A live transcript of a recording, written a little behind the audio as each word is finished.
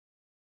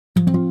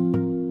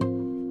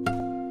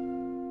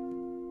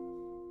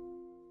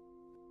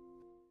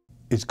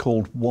is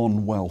called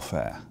One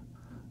Welfare.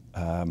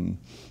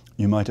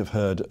 You might have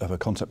heard of a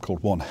concept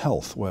called One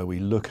Health, where we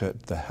look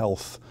at the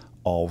health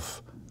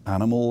of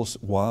animals,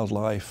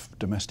 wildlife,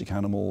 domestic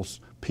animals,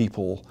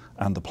 people,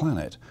 and the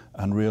planet,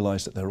 and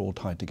realize that they're all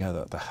tied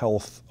together. The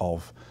health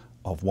of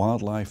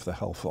wildlife, the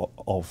health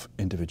of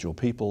individual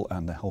people,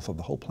 and the health of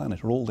the whole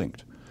planet are all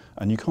linked.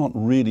 And you can't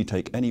really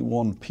take any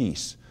one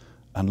piece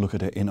and look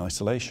at it in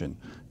isolation.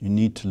 You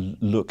need to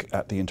look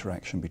at the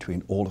interaction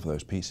between all of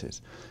those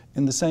pieces.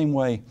 In the same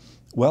way,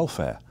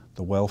 welfare,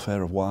 the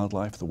welfare of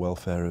wildlife, the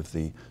welfare of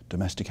the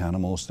domestic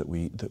animals that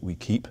we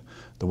keep,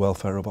 the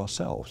welfare of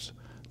ourselves,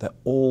 they're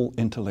all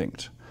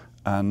interlinked.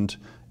 And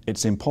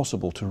it's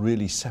impossible to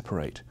really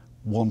separate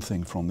one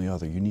thing from the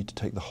other. You need to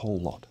take the whole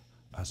lot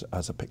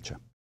as a picture.